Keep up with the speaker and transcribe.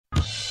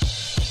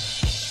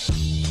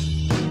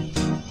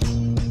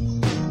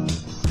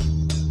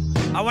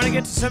I want to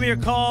get to some of your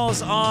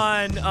calls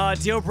on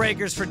deal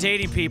breakers for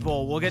dating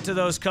people. We'll get to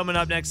those coming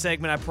up next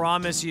segment. I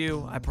promise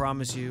you.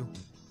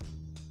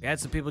 We had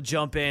some people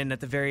jump in at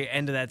the very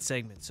end of that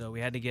segment, so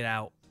we had to get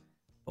out.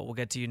 But we'll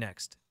get to you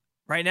next.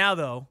 Right now,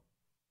 though,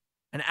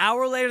 an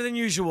hour later than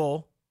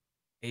usual,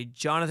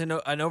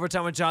 an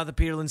Overtime with Jonathan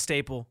Peterlin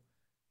staple,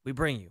 we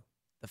bring you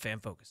the Fan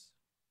Focus.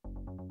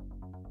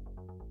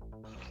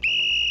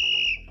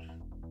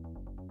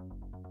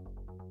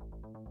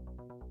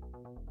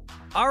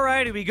 All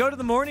righty, we go to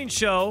the morning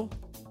show.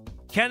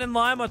 Ken and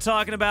Lima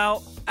talking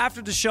about,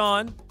 after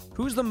Deshaun,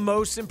 who's the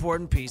most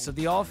important piece of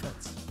the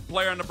offense?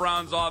 Player on the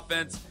Browns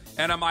offense,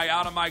 and am I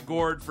out of my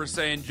gourd for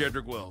saying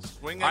Jedrick Wills?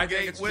 I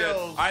think it's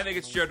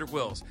Jedrick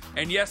Wills.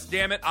 And yes,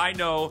 damn it, I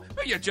know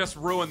you just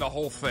ruined the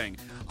whole thing.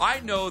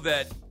 I know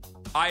that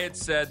I had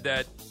said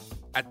that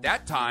at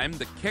that time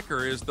the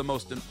kicker is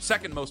the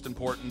second most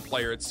important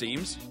player, it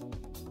seems,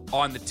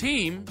 on the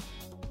team.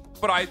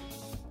 But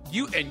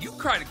you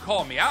tried to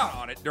call me out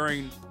on it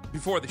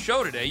before the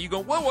show today. You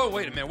go, whoa,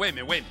 wait a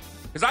minute.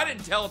 Because I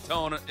didn't tell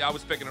Tone I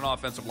was picking an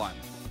offensive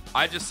lineman.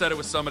 I just said it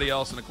was somebody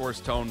else, and of course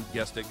Tone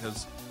guessed it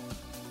because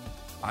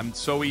I'm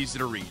so easy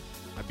to read.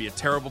 I'd be a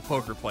terrible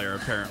poker player,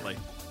 apparently.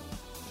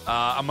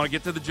 I'm going to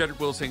get to the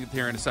Jedrick Wills thing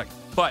here in a second.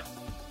 But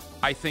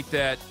I think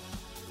that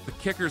the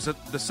kicker's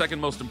the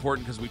second most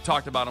important because we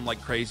talked about him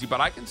like crazy,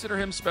 but I consider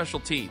him special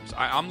teams.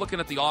 I'm looking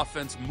at the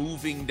offense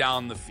moving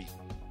down the field.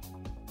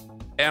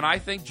 And I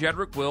think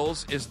Jedrick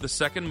Wills is the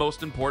second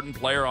most important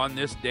player on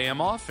this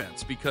damn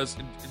offense because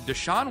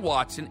Deshaun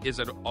Watson is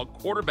a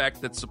quarterback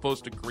that's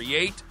supposed to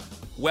create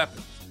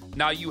weapons.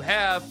 Now, you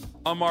have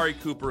Amari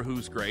Cooper,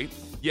 who's great.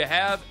 You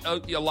have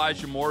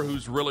Elijah Moore,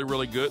 who's really,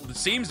 really good.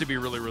 Seems to be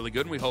really, really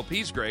good, and we hope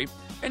he's great.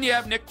 And you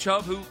have Nick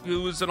Chubb,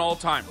 who is an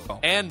all-timer.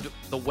 And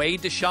the way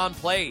Deshaun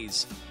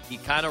plays, he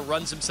kind of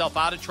runs himself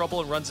out of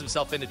trouble and runs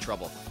himself into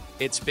trouble.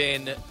 It's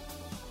been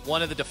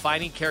one of the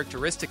defining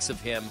characteristics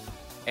of him.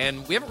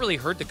 And we haven't really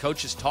heard the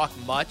coaches talk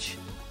much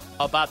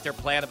about their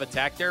plan of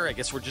attack there. I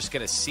guess we're just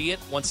going to see it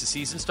once the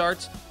season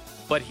starts.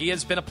 But he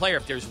has been a player.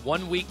 If there's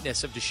one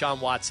weakness of Deshaun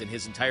Watson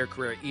his entire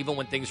career, even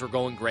when things were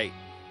going great,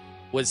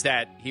 was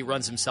that he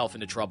runs himself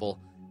into trouble.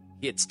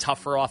 It's tough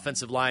for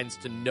offensive lines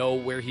to know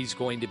where he's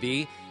going to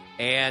be.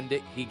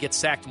 And he gets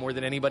sacked more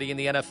than anybody in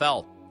the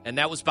NFL. And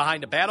that was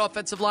behind a bad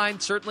offensive line,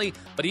 certainly.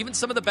 But even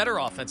some of the better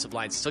offensive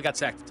lines still got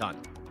sacked a ton.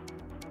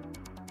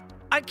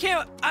 I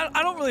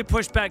don't really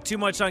push back too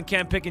much on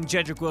Ken picking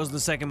Jedrick Wills the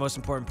second most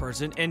important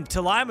person. And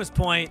to Lima's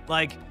point,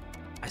 like,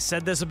 I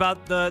said this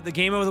about the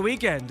game over the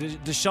weekend.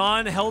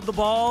 Deshaun held the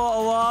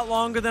ball a lot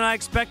longer than I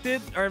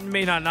expected. Or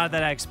maybe not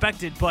that I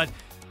expected, but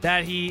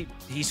that he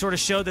sort of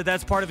showed that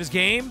that's part of his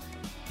game.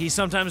 He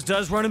sometimes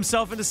does run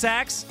himself into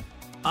sacks.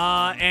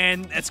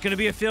 And it's going to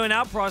be a feeling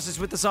out process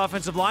with this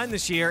offensive line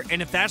this year. And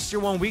if that's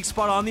your one weak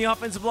spot on the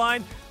offensive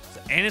line,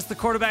 and it's the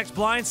quarterback's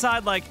blind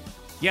side, like,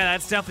 yeah,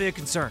 that's definitely a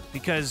concern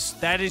because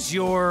that is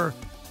your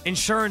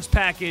insurance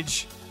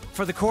package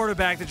for the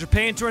quarterback that you're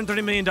paying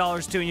 $230 million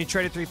to and you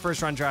traded 3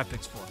 first-round draft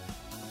picks for.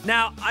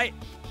 Now,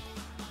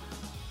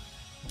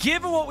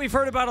 given what we've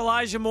heard about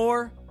Elijah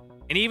Moore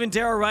and even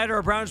Darryl Ryder,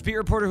 our Browns beat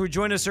reporter who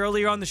joined us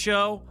earlier on the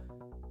show,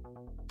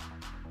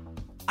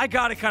 I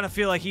got to kind of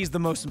feel like he's the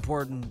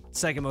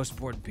second most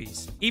important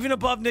piece. Even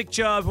above Nick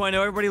Chubb, who I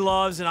know everybody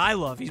loves and I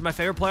love. He's my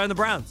favorite player on the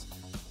Browns.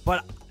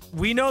 But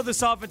we know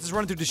this offense is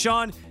running through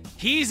Deshaun.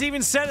 He's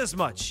even said as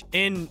much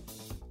in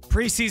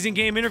preseason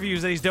game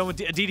interviews that he's done with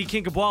Aditi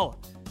Kinkabwala.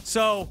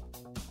 So,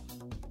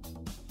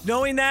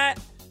 knowing that's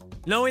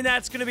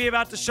going to be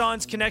about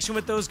Deshaun's connection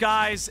with those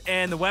guys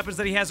and the weapons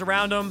that he has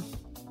around him,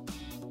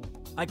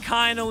 I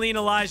kind of lean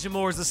Elijah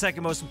Moore as the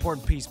second most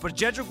important piece. But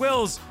Jedrick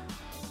Wills,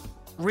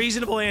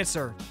 reasonable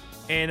answer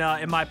in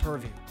my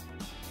purview.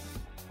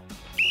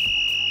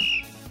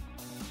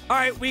 All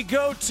right, we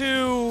go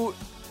to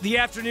the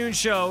afternoon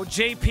show.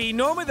 JP,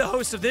 normally the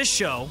host of this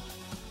show.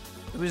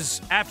 It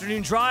was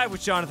Afternoon Drive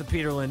with Jonathan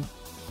Peterlin,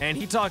 and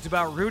he talked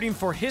about rooting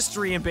for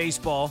history in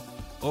baseball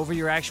over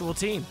your actual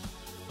team.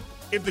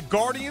 If the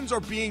Guardians are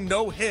being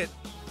no-hit,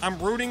 I'm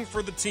rooting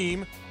for the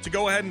team to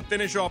go ahead and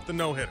finish off the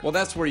no-hitter. Well,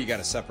 that's where you got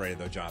to separate it,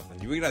 though,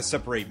 Jonathan. You got to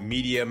separate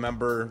media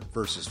member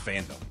versus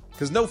fandom.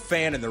 Because no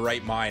fan in their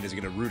right mind is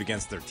going to root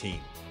against their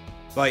team.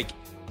 Like,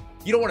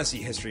 you don't want to see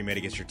history made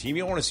against your team.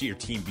 You don't want to see your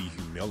team be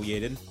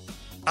humiliated.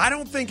 I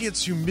don't think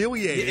it's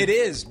humiliating. It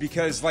is,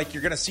 because like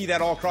you're going to see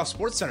that all across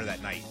SportsCenter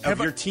that night of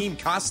your team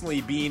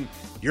constantly being,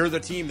 you're the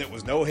team that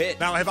was no hit.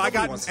 Now, have I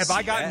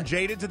gotten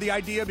jaded to the the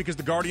idea because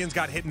the Guardians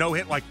got no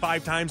hit like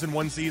 5 times in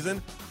one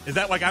season? Is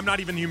that like I'm not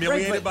even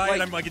humiliated by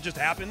it? I'm like, it just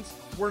happens.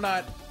 You're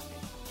not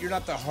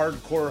the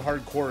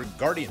hardcore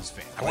Guardians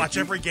fan. I watch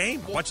every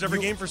game. Watched every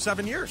game for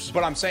 7 years.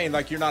 But I'm saying,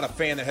 like, you're not a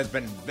fan that has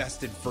been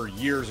invested for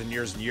years and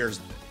years and years.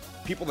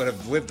 People that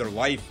have lived their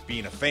life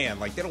being a fan,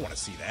 like, they don't want to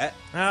see that.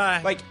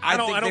 I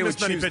think they would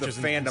choose the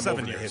fandom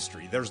over the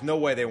history. There's no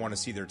way they want to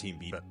see their team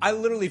beat. I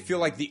literally feel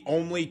like the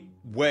only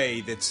way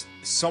that's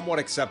somewhat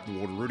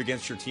acceptable to root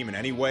against your team in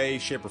any way,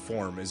 shape, or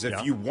form is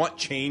if you want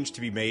change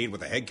to be made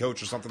with a head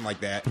coach or something like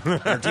that.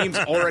 Your team's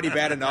already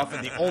bad enough,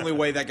 and the only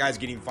way that guy's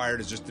getting fired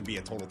is just to be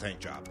a total tank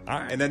job. All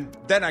right. And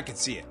then I could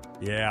see it.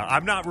 Yeah,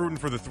 I'm not rooting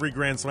for the 3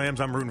 grand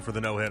slams. I'm rooting for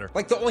the no-hitter.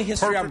 Like, the only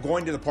history I'm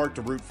going to the park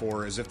to root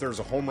for is if there's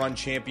a home run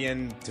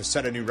champion to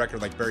set a new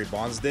record like Barry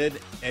Bonds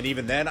did. And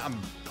even then, I'm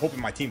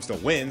hoping my team still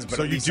wins. But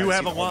so you do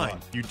have a line.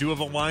 You do have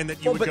a line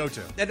that you would go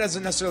to. That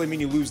doesn't necessarily mean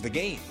you lose the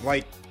game.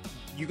 Like,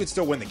 you could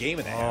still win the game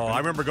in that. Oh, I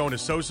remember going to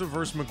Sosa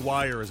versus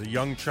McGuire as a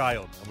young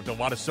child. I went to a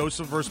lot of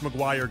Sosa versus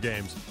McGuire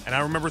games. And I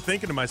remember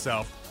thinking to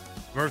myself,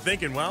 well,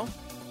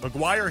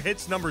 McGuire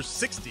hits number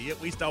 60.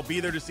 At least I'll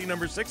be there to see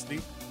number 60.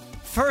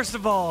 First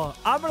of all,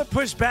 I'm going to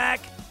push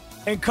back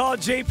and call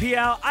JP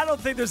out. I don't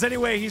think there's any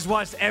way he's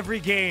watched every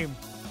game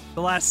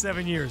the last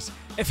 7 years.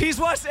 If he's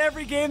watched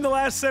every game the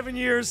last 7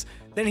 years,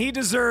 then he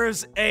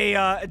deserves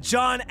a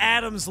John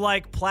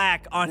Adams-like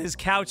plaque on his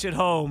couch at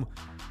home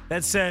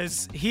that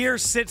says, "Here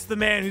sits the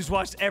man who's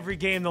watched every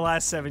game the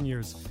last 7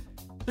 years."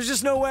 There's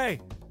just no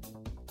way.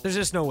 There's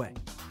just no way.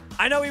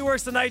 I know he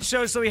works the night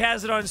show, so he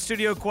has it on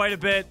studio quite a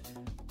bit.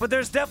 But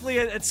there's definitely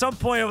at some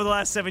point over the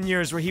last 7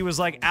 years where he was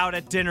like out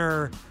at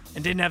dinner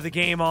and didn't have the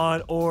game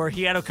on, or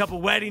he had a couple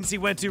weddings he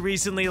went to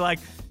recently, like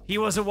he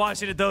wasn't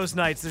watching it those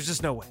nights. There's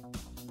just no way.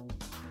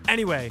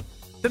 Anyway,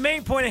 the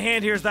main point of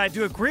hand here is that I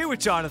do agree with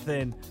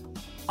Jonathan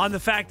on the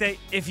fact that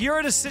if you're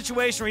in a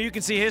situation where you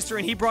can see history,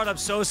 and he brought up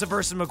Sosa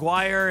versus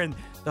McGuire and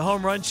the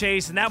home run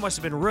chase, and that must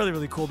have been really,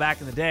 really cool back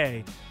in the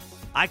day.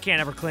 I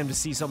can't ever claim to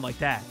see something like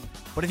that.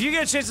 But if you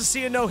get a chance to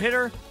see a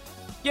no-hitter,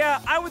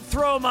 yeah, I would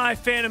throw my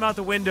fandom out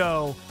the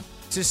window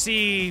to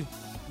see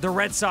the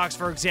Red Sox,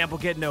 for example,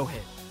 get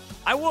no-hit.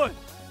 I would.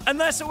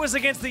 Unless it was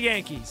against the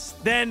Yankees.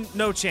 Then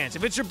no chance.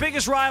 If it's your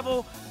biggest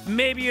rival,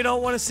 maybe you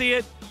don't want to see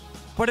it.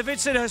 But if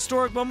it's a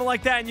historic moment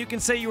like that and you can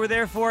say you were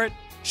there for it,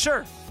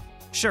 sure.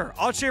 Sure.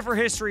 I'll cheer for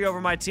history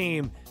over my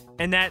team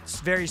in that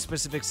very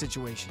specific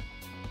situation.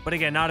 But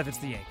again, not if it's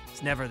the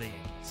Yankees. Never the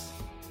Yankees.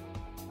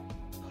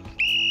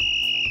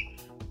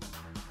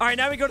 All right,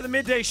 now we go to the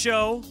midday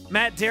show.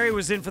 Matt Derry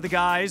was in for the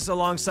guys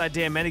alongside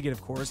Dan Mennigan,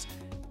 of course.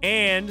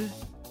 And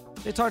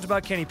they talked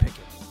about Kenny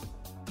Pickett.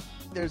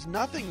 There's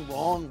nothing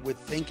wrong with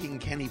thinking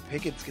Kenny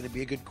Pickett's going to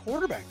be a good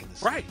quarterback in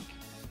this league.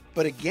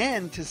 But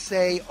again, to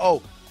say,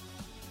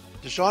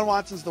 Deshaun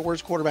Watson's the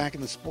worst quarterback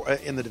in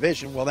the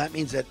division, well, that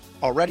means that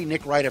already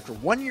Nick Wright, after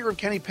 1 year of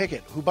Kenny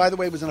Pickett, who, by the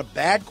way, was in a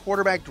bad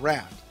quarterback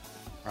draft,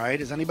 all right,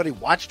 has anybody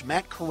watched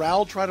Matt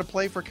Corral try to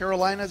play for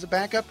Carolina as a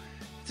backup?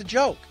 It's a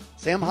joke.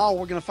 Sam Howell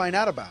we're going to find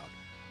out about.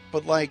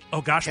 But like,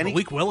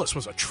 Malik Willis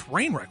was a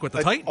train wreck with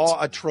the Titans.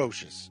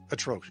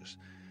 Atrocious.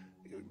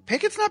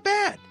 Pickett's not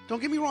bad.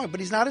 Don't get me wrong, but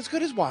he's not as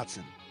good as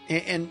Watson.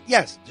 And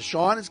yes,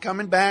 Deshaun is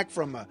coming back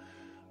from a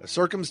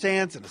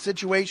circumstance and a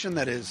situation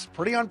that is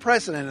pretty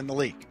unprecedented in the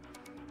league.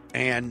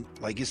 And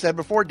like you said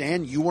before,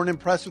 Dan, you weren't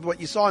impressed with what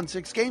you saw in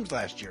 6 games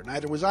last year.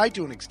 Neither was I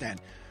to an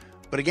extent.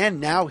 But again,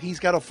 now he's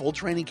got a full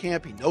training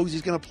camp. He knows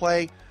he's going to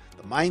play.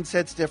 The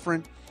mindset's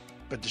different.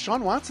 But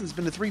Deshaun Watson's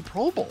been to 3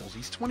 Pro Bowls.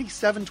 He's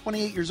 27,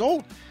 28 years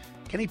old.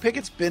 Kenny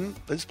Pickett's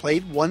has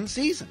played 1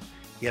 season.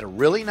 He had a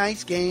really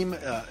nice game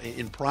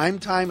in prime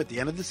time at the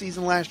end of the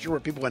season last year where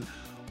people went,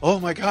 oh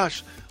my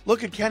gosh,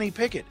 look at Kenny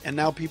Pickett. And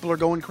now people are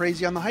going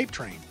crazy on the hype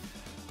train.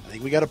 I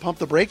think we got to pump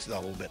the brakes a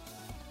little bit.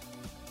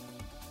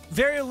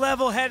 Very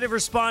level-headed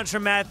response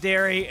from Matt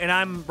Derry, and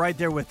I'm right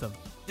there with him.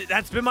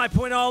 That's been my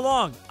point all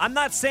along. I'm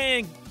not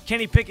saying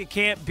Kenny Pickett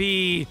can't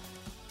be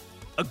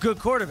a good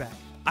quarterback.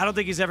 I don't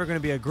think he's ever going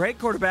to be a great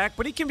quarterback,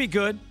 but he can be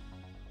good.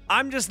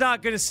 I'm just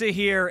not going to sit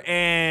here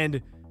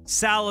and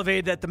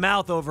salivate at the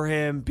mouth over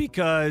him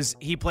because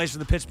he plays for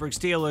the Pittsburgh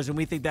Steelers and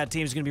we think that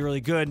team's going to be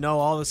really good. No,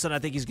 all of a sudden I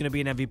think he's going to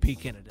be an MVP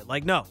candidate.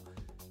 Like, no.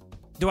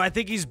 Do I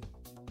think he's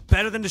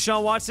better than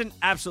Deshaun Watson?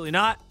 Absolutely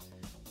not.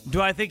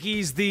 Do I think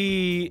he's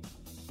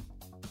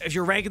if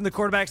you're ranking the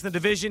quarterbacks in the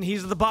division,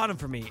 he's at the bottom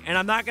for me. And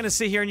I'm not going to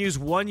sit here and use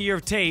 1 year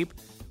of tape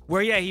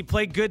where, yeah, he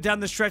played good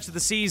down the stretch of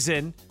the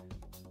season,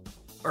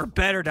 or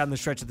better down the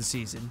stretch of the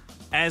season,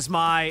 as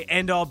my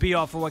end-all,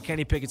 be-all for what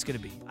Kenny Pickett's going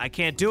to be. I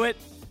can't do it.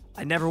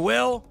 I never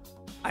will.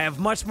 I have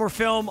much more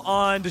film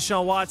on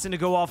Deshaun Watson to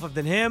go off of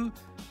than him.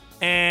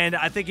 And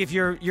I think if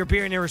you're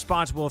being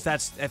irresponsible if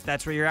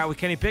that's where you're at with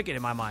Kenny Pickett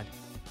in my mind.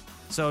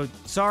 So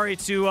sorry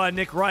to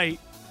Nick Wright.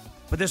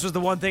 But this was the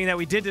one thing that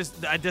we did.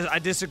 I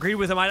disagreed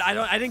with him.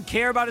 I didn't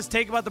care about his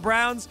take about the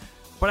Browns,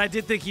 but I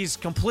did think he's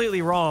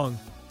completely wrong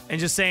and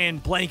just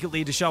saying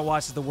blanketly Deshaun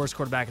Watson's the worst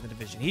quarterback in the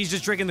division. He's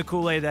just drinking the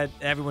Kool-Aid that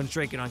everyone's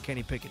drinking on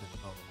Kenny Pickett at the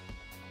moment.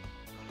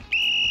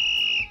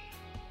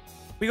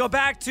 We go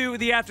back to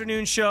the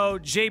afternoon show.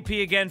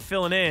 JP again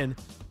filling in,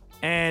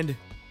 and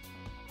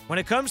when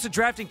it comes to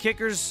drafting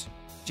kickers,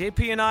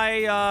 JP and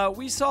I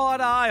we saw eye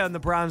to eye on the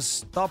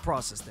Browns' thought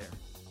process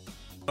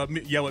there.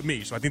 Yell at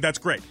me, so I think that's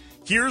great.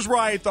 Here's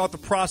why I thought the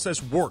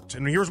process worked,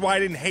 and here's why I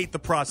didn't hate the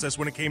process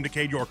when it came to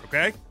Cade York,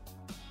 okay?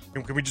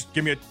 Can we just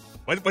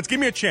let's give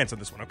me a chance on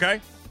this one,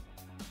 okay?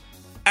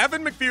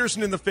 Evan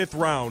McPherson in the 5th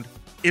round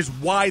is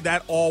why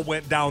that all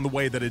went down the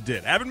way that it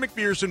did. Evan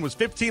McPherson was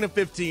 15 of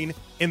 15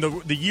 in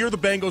the year the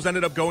Bengals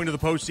ended up going to the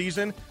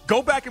postseason.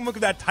 Go back and look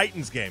at that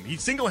Titans game. He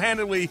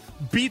single-handedly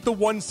beat the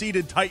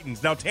one-seeded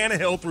Titans. Now,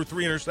 Tannehill threw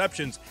 3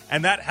 interceptions,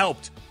 and that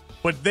helped.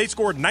 But they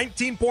scored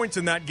 19 points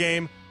in that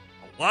game.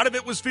 A lot of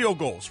it was field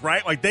goals,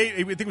 right? Like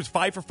I think it was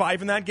 5 for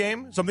 5 in that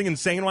game, something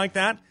insane like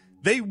that.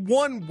 They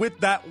won with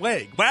that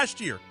leg.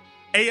 Last year,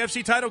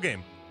 AFC title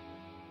game.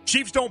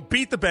 Chiefs don't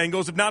beat the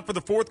Bengals if not for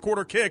the fourth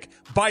quarter kick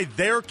by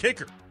their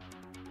kicker.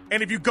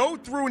 And if you go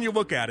through and you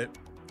look at it,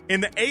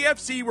 in the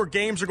AFC where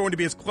games are going to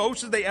be as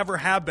close as they ever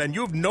have been,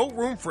 you have no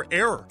room for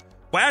error.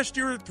 Last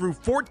year, through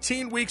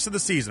 14 weeks of the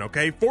season,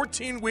 okay?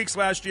 14 weeks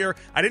last year.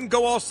 I didn't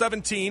go all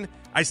 17.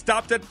 I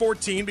stopped at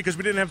 14 because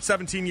we didn't have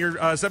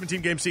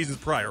 17-game seasons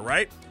prior,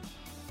 right?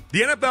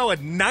 The NFL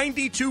had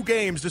 92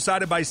 games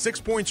decided by 6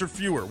 points or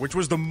fewer, which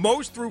was the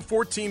most through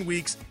 14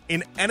 weeks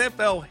in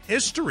NFL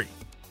history.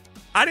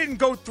 I didn't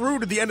go through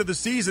to the end of the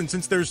season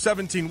since there's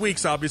 17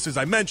 weeks, obviously, as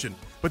I mentioned.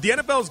 But the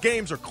NFL's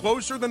games are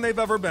closer than they've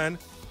ever been.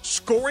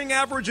 Scoring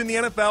average in the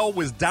NFL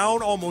was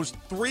down almost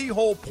 3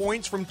 whole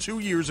points from 2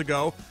 years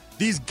ago.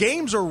 These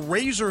games are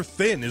razor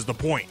thin is the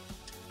point.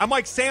 I'm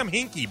like Sam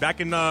Hinkie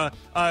back in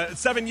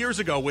 7 years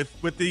ago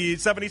with the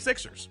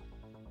 76ers.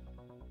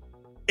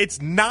 It's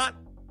not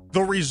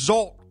the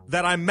result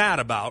that I'm mad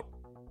about.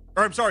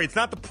 Or I'm sorry, it's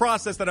not the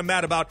process that I'm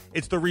mad about.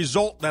 It's the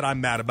result that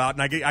I'm mad about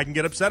and I can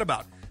get upset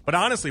about. But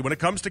honestly, when it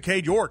comes to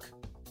Cade York,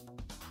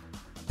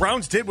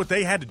 Browns did what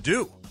they had to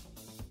do.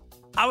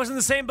 I was in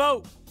the same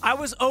boat. I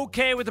was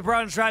okay with the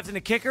Browns drafting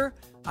a kicker.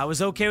 I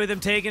was okay with them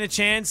taking a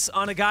chance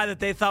on a guy that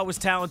they thought was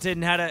talented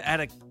and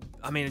had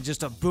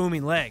just a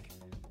booming leg.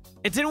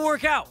 It didn't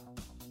work out.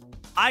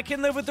 I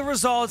can live with the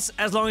results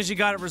as long as you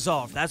got it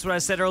resolved. That's what I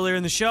said earlier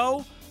in the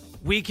show.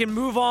 We can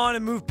move on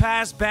and move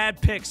past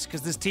bad picks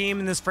because this team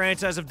and this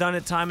franchise have done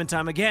it time and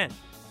time again.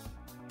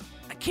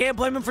 I can't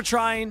blame them for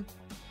trying.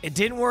 It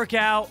didn't work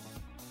out.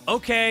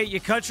 Okay, you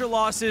cut your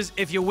losses.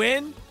 If you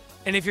win,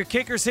 and if your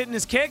kicker's hitting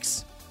his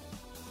kicks,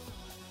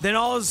 then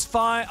all is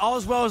fine. All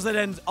is well that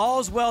ends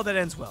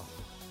well.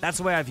 That's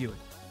the way I view it.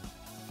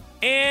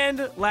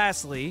 And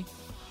lastly,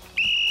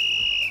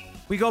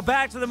 we go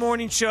back to the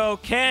morning show.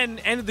 Ken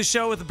ended the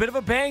show with a bit of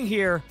a bang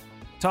here,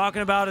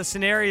 talking about a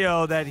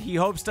scenario that he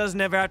hopes doesn't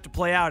ever have to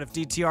play out if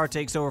DTR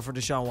takes over for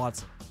Deshaun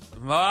Watson.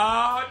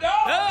 No!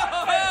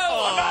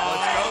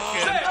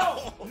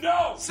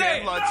 No! Say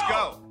it. Let's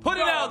go. Put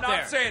it out there.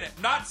 Not saying it.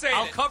 Not saying it.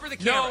 I'll cover the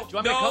camera. Do you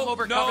want me to come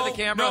over and cover the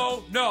camera?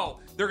 No.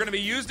 They're going to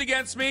be used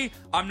against me.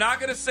 I'm not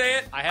going to say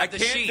it. I have the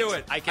can't sheet. do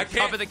it. I can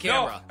cover the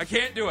camera. No, I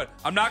can't do it.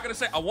 I'm not going to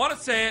say it. I want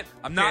to say it.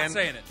 I'm not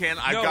saying it. Ken,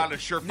 I've got a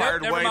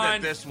surefire way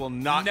that this will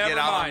not get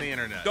out on the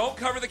internet. Don't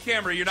cover the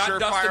camera. You're not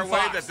Dustin Surefire way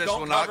Fox. that this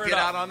Don't will not get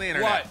out on the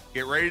internet. What?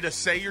 Get ready to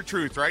say your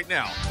truth right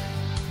now.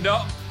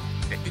 No.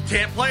 You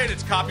can't play it.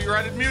 It's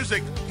copyrighted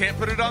music. Can't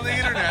put it on the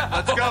internet.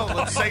 Let's go.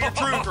 Let's say your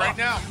truth right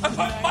now. I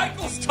thought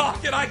Michael's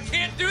talking. I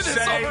can't do this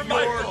say over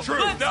Michael. Your truth.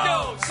 Let's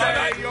go.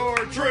 Say your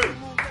truth.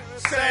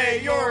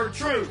 Say your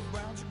truth.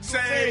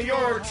 Say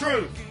your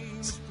truth.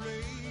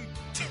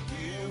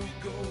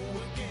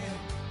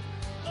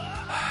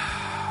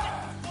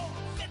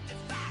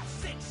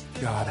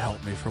 God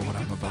help me for what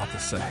I'm about to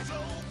say.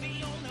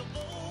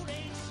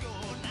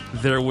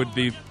 There would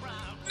be...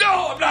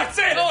 No, I'm not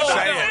saying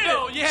it.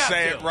 No, you have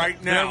Say to. it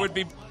right now.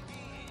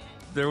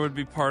 There would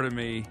be part of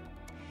me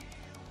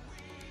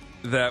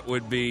that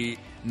would be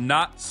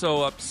not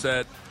so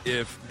upset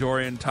if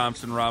Dorian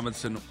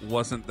Thompson-Robinson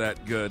wasn't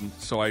that good,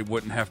 so I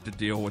wouldn't have to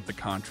deal with the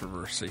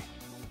controversy.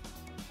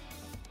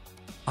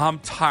 I'm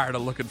tired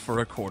of looking for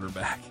a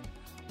quarterback.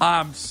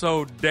 I'm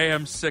so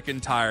damn sick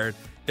and tired.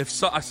 I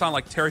sound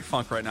like Terry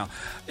Funk right now.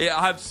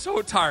 I'm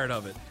so tired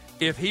of it.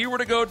 If he were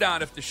to go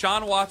down, if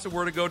Deshaun Watson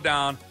were to go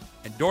down,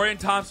 and Dorian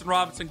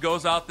Thompson-Robinson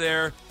goes out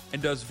there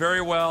and does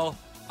very well,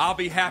 I'll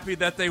be happy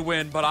that they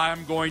win, but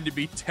I'm going to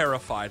be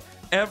terrified.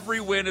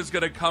 Every win is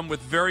going to come with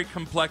very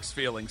complex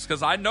feelings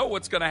because I know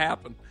what's going to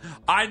happen.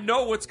 I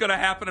know what's going to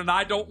happen, and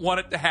I don't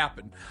want it to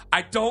happen.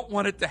 I don't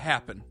want it to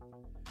happen.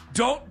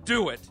 Don't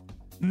do it.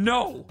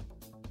 No.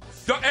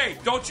 Hey,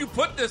 don't you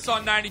put this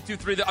on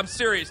 92.3. I'm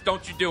serious.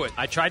 Don't you do it.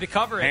 I tried to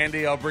cover it.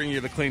 Andy, I'll bring you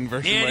the clean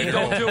version Andy, later.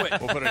 don't do it.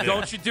 We'll put it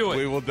Don't you do it.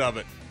 We will dub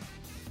it.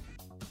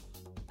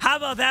 How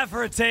about that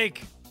for a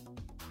take?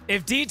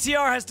 If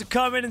DTR has to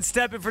come in and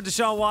step in for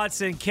Deshaun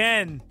Watson,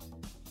 Ken,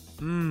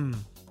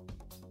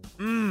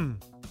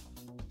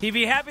 he'd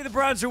be happy the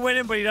Browns are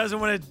winning, but he doesn't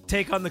want to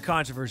take on the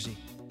controversy.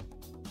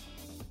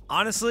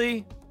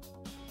 Honestly,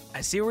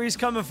 I see where he's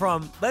coming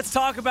from. Let's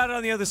talk about it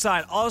on the other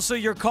side. Also,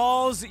 your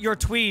calls, your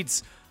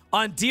tweets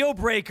on deal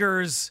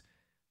breakers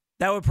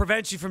that would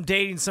prevent you from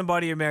dating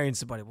somebody or marrying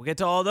somebody. We'll get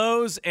to all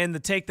those and the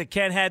take that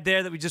Ken had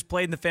there that we just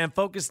played in the Fan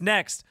Focus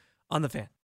next on The Fan.